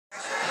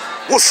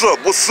What's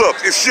up? What's up?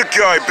 It's your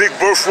guy, Big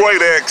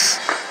Birthright X.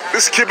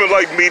 This is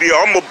ImaBossTv Media.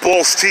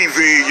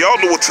 ImBossTv. Y'all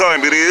know what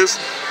time it is.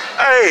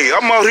 Hey,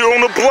 I'm out here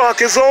on the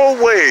block as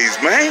always,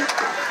 man.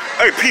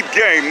 Hey, peep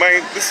gang,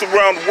 man. This is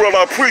around the world.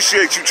 I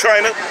appreciate you,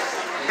 China.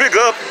 Big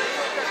up.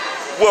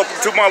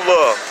 Welcome to my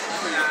love.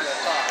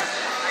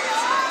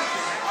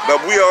 Now,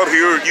 we out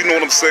here, you know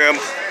what I'm saying?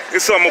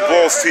 It's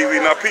ImaBossTv.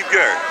 Now, peep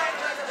gang.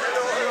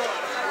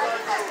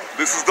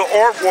 This is the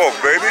art walk,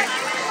 baby.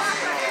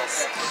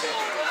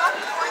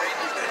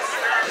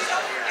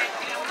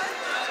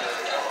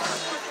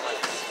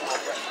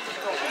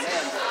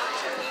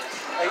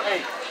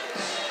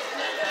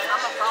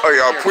 Hey,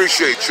 I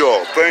appreciate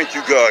y'all. Thank you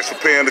guys for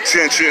paying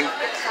attention.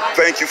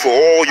 Thank you for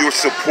all your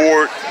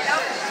support.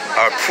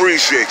 I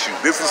appreciate you.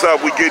 This is how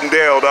we getting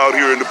down out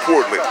here in the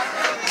Portland.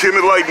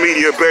 ImaBossTv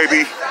Media,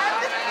 baby.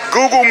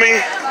 Google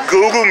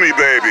me,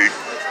 baby.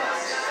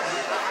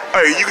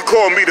 Hey, you can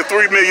call me the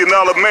 $3 million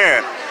man.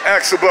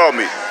 Ask about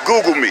me.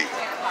 Google me.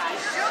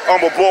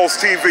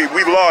 ImaBossTv.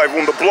 We live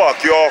on the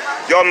block, y'all.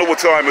 Y'all know what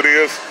time it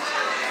is.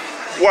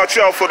 Watch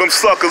out for them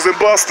suckers and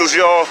busters,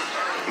 y'all.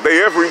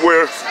 They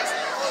everywhere.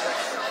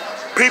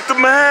 Peep the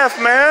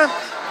math, man.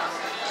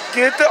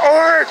 Get the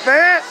art,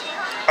 man.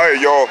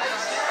 Hey, y'all.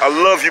 I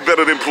love you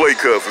better than play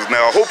cousins.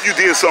 Now, I hope you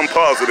did something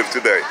positive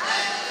today.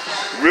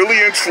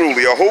 Really and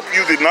truly, I hope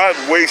you did not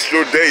waste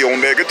your day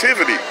on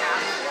negativity.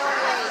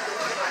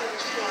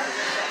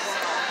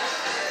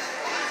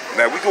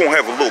 Now, we're going to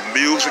have a little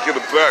music in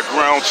the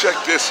background. Check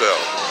this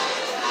out.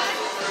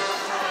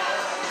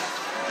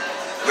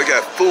 They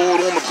got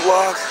food on the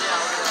block.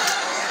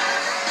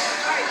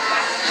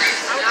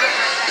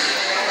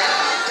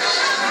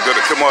 You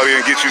better come out here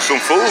and get you some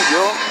food,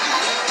 y'all.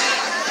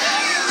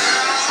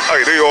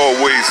 Hey, they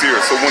always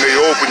here, so when they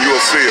open,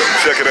 you'll see them.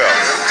 Check it out.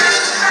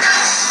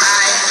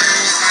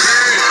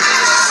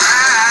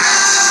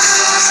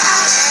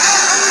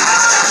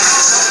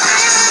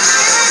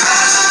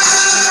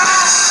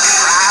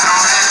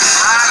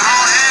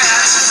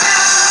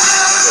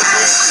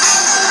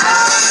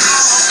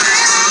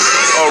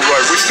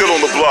 Alright, we're still on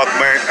the block,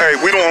 man. Hey,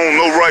 we don't own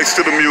no rights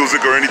to the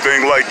music or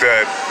anything like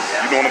that.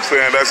 You know what I'm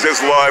saying? That's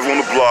just live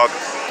on the block.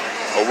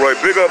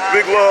 Alright, big up,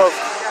 big love,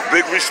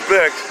 big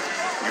respect.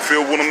 You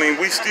feel what I mean?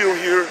 We still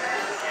here.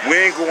 We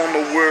ain't going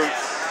nowhere.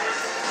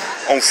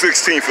 On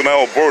 16th in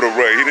Alberta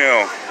right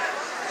now.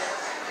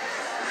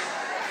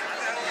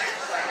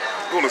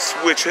 Gonna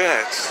switch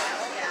hats.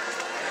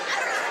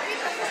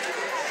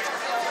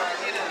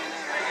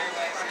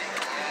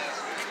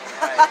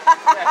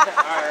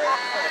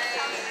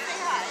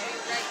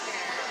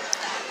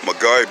 My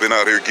guy been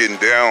out here getting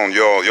down,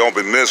 y'all. Y'all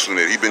been missing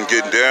it. He been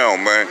getting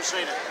down, man.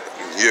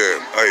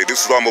 Yeah. Hey,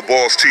 this is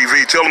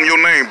ImaBossTv. Tell them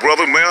your name,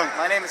 brother, man.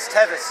 My name is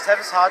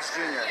Tevis Hodge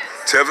Jr.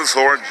 Tevis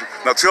Hodge.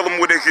 Now tell them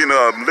where they can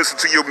listen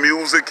to your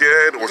music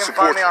at or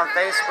support. You can find me on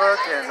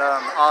Facebook and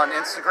on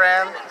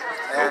Instagram.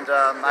 And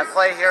I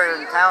play here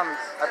in town.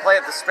 I play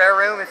at the Spare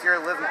Room if you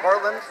live in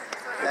Portland.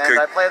 And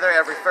I play there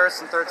every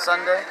first and third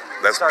Sunday.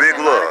 That's big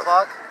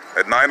love.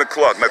 At 9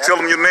 o'clock. Now tell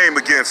them your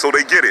name again so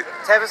they get it.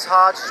 Tevis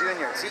Hodge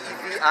Jr.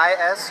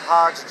 T-E-V-I-S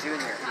Hodge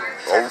Jr.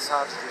 Tevis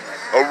Hodge Jr.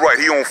 All right,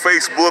 he on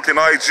Facebook and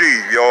IG,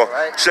 y'all.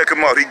 Right. Check him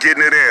out. He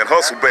getting it in.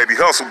 Hustle, baby.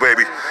 Hustle,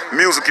 baby.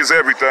 Music is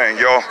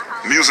everything, y'all.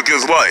 Music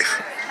is life.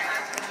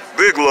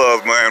 Big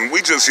love, man.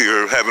 We just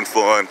here having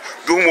fun,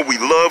 doing what we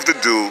love to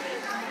do.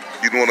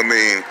 You know what I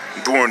mean?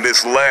 During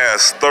this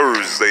last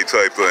Thursday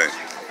type thing.